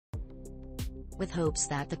with hopes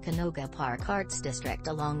that the Canoga Park Arts District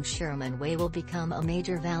along Sherman Way will become a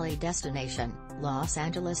major valley destination. Los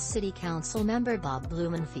Angeles City Council member Bob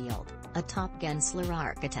Blumenfield, a top Gensler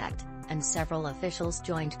architect, and several officials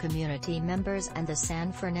joined community members and the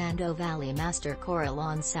San Fernando Valley Master Choral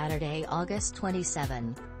on Saturday, August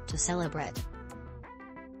 27, to celebrate.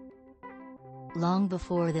 Long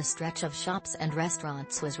before the stretch of shops and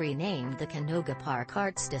restaurants was renamed the Canoga Park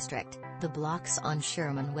Arts District, the blocks on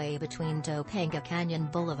Sherman Way between Topanga Canyon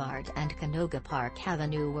Boulevard and Canoga Park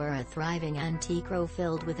Avenue were a thriving antique row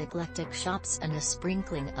filled with eclectic shops and a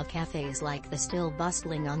sprinkling of cafes like the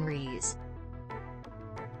still-bustling Henri's.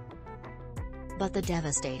 But the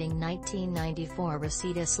devastating 1994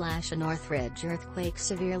 Reseda/Northridge earthquake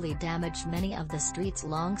severely damaged many of the street's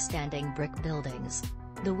long-standing brick buildings.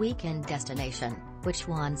 The weekend destination, which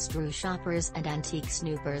once drew shoppers and antique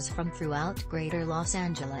snoopers from throughout Greater Los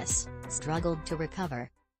Angeles, struggled to recover.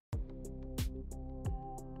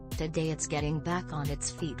 Today it's getting back on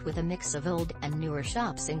its feet with a mix of old and newer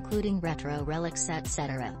shops including Retro Relics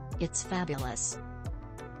Etcetera. It's fabulous.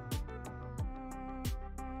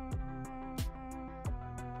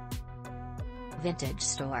 Vintage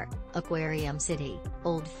Store, Aquarium City,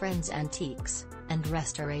 Old Friends Antiques, and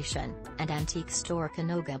Restoration, and Antique Store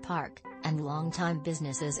Canoga Park, and longtime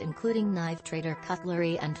businesses including Knife Trader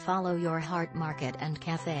Cutlery and Follow Your Heart Market and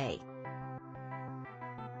Cafe.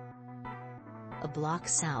 A block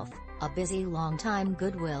south, a busy longtime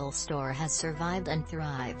Goodwill Store has survived and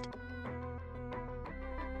thrived.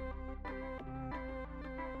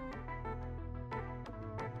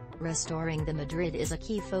 Restoring the Madrid is a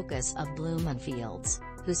key focus of Blumenfield's,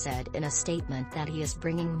 who said in a statement that he is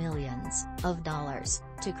bringing millions of dollars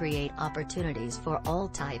to create opportunities for all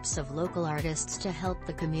types of local artists to help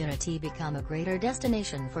the community become a greater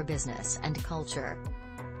destination for business and culture.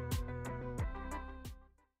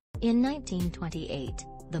 In 1928,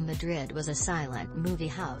 the Madrid was a silent movie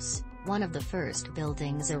house, one of the first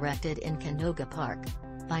buildings erected in Canoga Park.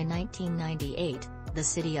 By 1998, the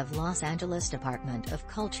City of Los Angeles Department of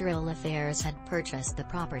Cultural Affairs had purchased the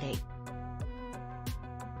property.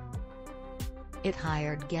 It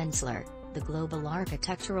hired Gensler, the global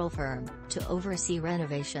architectural firm, to oversee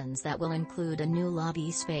renovations that will include a new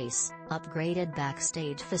lobby space, upgraded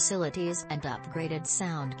backstage facilities and upgraded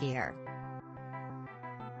sound gear.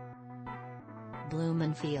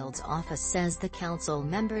 Blumenfield's office says the council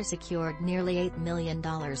member secured nearly $8 million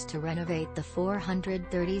to renovate the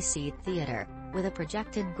 430-seat theater, with a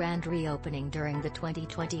projected grand reopening during the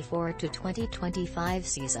 2024 to 2025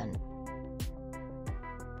 season.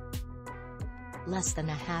 Less than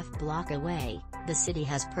a half block away, the city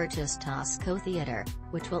has purchased Taxco Theatre,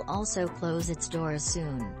 which will also close its doors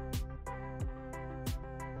soon.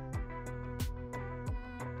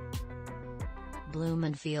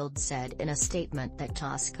 Blumenfield said in a statement that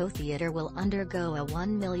Taxco Theater will undergo a $1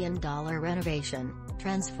 million renovation,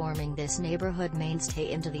 transforming this neighborhood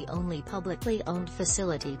mainstay into the only publicly owned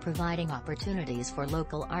facility providing opportunities for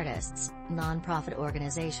local artists, nonprofit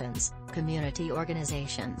organizations, community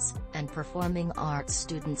organizations, and performing arts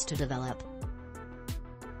students to develop.